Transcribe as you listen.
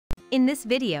In this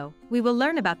video, we will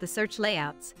learn about the search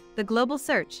layouts, the global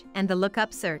search, and the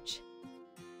lookup search.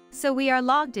 So we are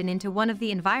logged into one of the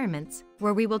environments,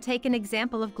 where we will take an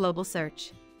example of global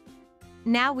search.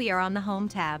 Now we are on the Home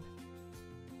tab.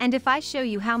 And if I show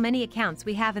you how many accounts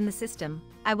we have in the system,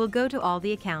 I will go to all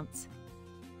the accounts.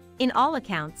 In all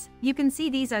accounts, you can see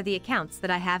these are the accounts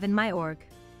that I have in my org.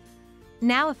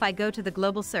 Now if I go to the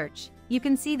global search, you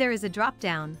can see there is a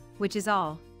drop-down, which is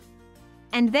all.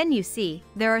 And then you see,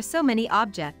 there are so many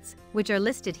objects, which are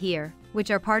listed here,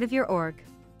 which are part of your org.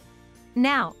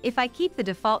 Now, if I keep the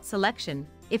default selection,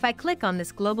 if I click on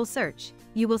this global search,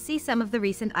 you will see some of the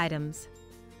recent items.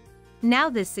 Now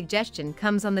this suggestion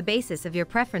comes on the basis of your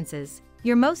preferences,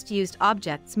 your most used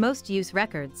objects, most used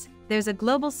records. There's a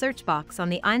global search box on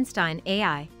the Einstein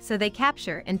AI, so they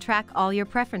capture and track all your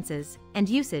preferences, and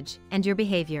usage, and your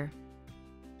behavior.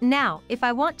 Now, if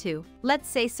I want to, let's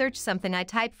say search something, I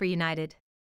type for United.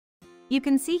 You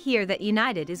can see here that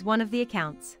United is one of the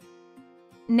accounts.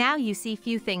 Now you see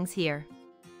few things here.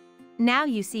 Now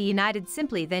you see United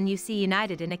simply, then you see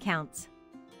United in accounts.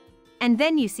 And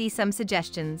then you see some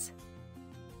suggestions.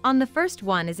 On the first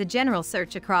one is a general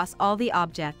search across all the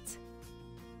objects.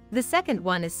 The second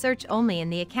one is search only in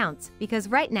the accounts, because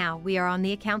right now we are on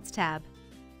the accounts tab.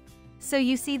 So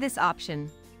you see this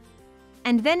option.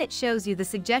 And then it shows you the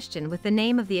suggestion with the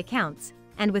name of the accounts,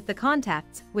 and with the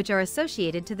contacts, which are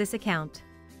associated to this account.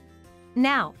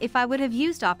 Now, if I would have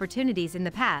used opportunities in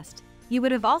the past, you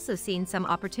would have also seen some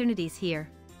opportunities here.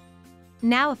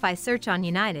 Now if I search on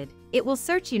United, it will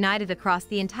search United across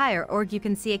the entire org. You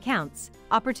can see accounts,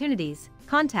 opportunities,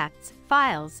 contacts,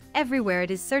 files, everywhere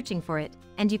it is searching for it,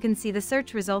 and you can see the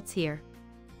search results here.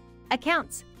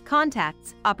 Accounts,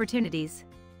 contacts, opportunities.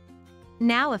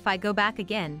 Now if I go back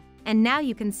again, and now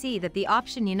you can see that the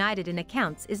option United in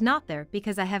accounts is not there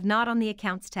because I have not on the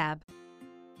accounts tab.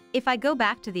 If I go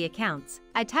back to the accounts,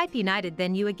 I type United,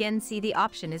 then you again see the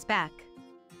option is back.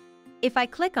 If I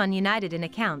click on United in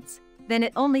accounts, then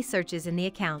it only searches in the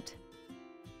account.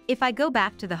 If I go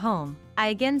back to the home, I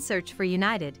again search for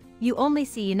United, you only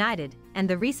see United, and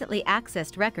the recently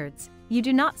accessed records, you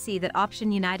do not see that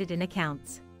option United in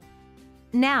accounts.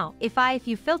 Now, if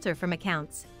you filter from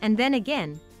accounts, and then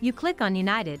again, you click on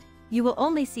United, you will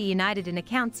only see United in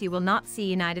accounts, you will not see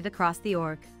United across the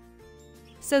org.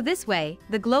 So this way,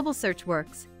 the global search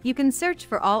works. You can search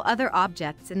for all other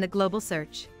objects in the global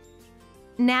search.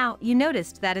 Now, you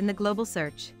noticed that in the global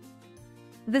search,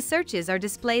 the searches are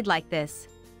displayed like this.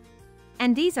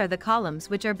 And these are the columns,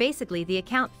 which are basically the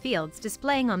account fields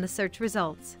displaying on the search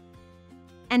results.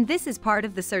 And this is part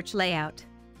of the search layout.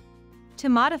 To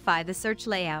modify the search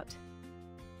layout,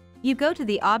 you go to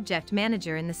the Object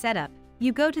Manager in the setup,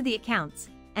 you go to the accounts,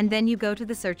 and then you go to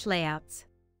the search layouts.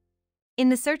 In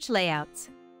the search layouts,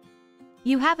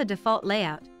 you have a default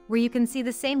layout where you can see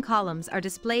the same columns are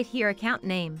displayed here: account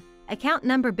name, account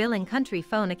number, billing country,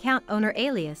 phone, account owner,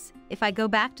 alias. If I go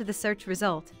back to the search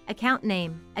result, account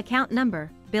name, account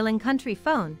number, billing country,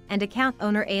 phone, and account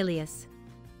owner, alias.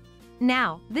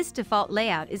 Now, this default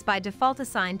layout is by default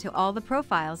assigned to all the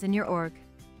profiles in your org.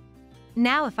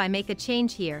 Now if I make a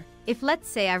change here, if let's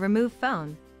say I remove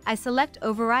phone, I select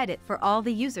override it for all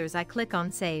the users, I click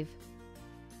on save.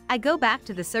 I go back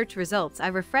to the search results, I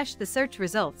refresh the search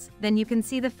results, then you can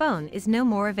see the phone is no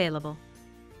more available.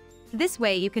 This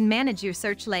way you can manage your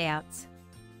search layouts.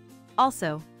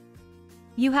 Also,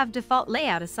 you have default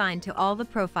layout assigned to all the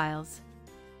profiles.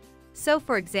 So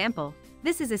for example,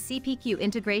 this is a CPQ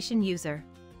integration user.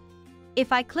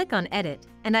 If I click on edit,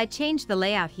 and I change the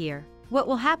layout here, what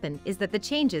will happen is that the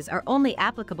changes are only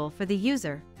applicable for the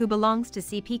user who belongs to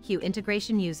CPQ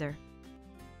integration user.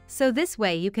 So this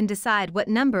way you can decide what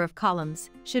number of columns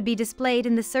should be displayed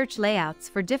in the search layouts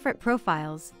for different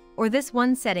profiles, or this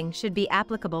one setting should be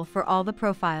applicable for all the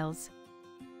profiles.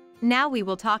 Now we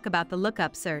will talk about the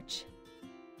lookup search.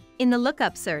 In the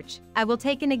lookup search, I will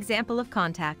take an example of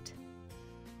contact.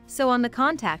 So on the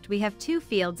contact we have two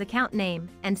fields: account name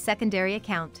and secondary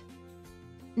account.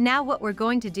 Now what we're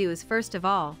going to do is, first of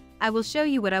all, I will show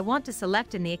you what I want to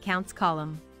select in the accounts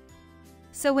column.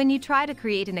 So when you try to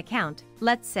create an account,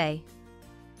 let's say,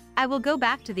 I will go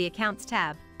back to the accounts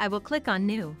tab, I will click on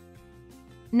new.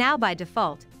 Now by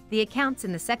default, the accounts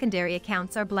in the secondary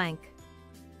accounts are blank.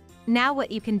 Now what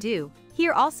you can do,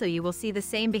 here also you will see the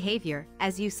same behavior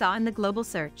as you saw in the global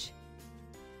search.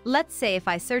 Let's say if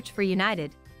I search for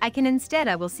United,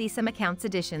 I will see some accounts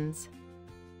additions.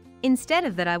 Instead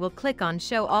of that, I will click on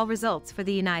Show All Results for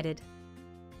the United.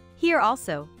 Here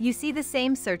also, you see the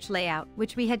same search layout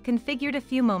which we had configured a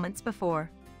few moments before.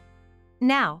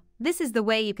 Now, this is the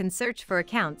way you can search for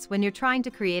accounts when you're trying to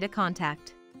create a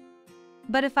contact.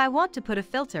 But if I want to put a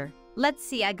filter, Let's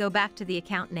see, I go back to the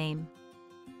account name.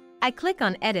 I click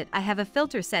on Edit. I have a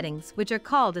filter settings which are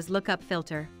called as Lookup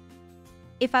filter.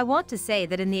 If I want to say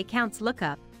that in the accounts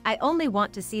lookup, I only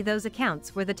want to see those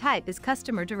accounts where the type is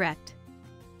customer direct.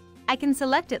 I can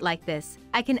select it like this,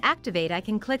 I can activate, I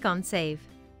can click on Save.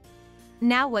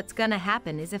 Now what's gonna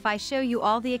happen is if I show you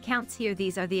all the accounts here,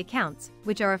 these are the accounts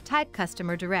which are of type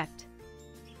customer direct.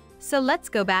 So let's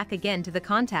go back again to the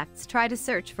contacts, try to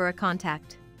search for a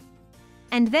contact.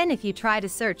 And then if you try to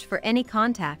search for any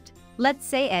contact, let's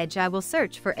say Edge, I will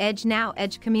search for Edge. Now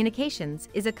Edge Communications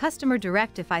is a customer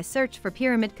direct. If I search for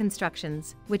Pyramid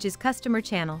Constructions, which is customer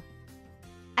channel,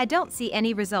 I don't see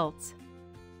any results.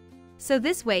 So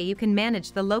this way you can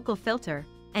manage the local filter,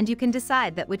 and you can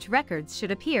decide that which records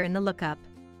should appear in the lookup.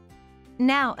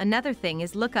 Now another thing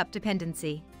is lookup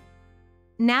dependency.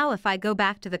 Now if I go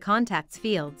back to the contacts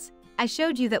fields, I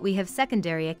showed you that we have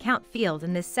secondary account field.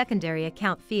 In this secondary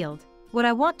account field, what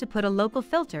I want to put a local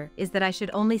filter is that I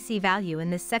should only see value in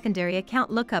this secondary account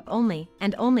lookup only,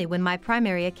 and only when my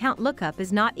primary account lookup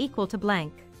is not equal to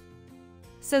blank.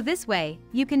 So this way,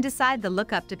 you can decide the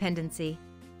lookup dependency.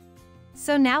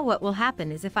 So now what will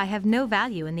happen is if I have no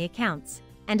value in the accounts,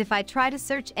 and if I try to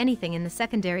search anything in the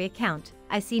secondary account,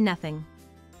 I see nothing.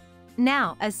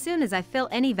 Now, as soon as I fill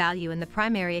any value in the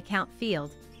primary account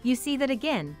field, you see that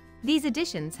again, these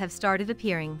additions have started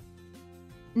appearing.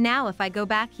 Now if I go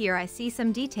back here, I see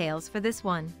some details for this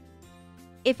one.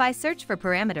 If I search for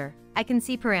parameter, I can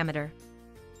see parameter.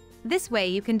 This way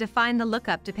you can define the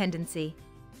lookup dependency.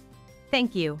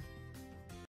 Thank you.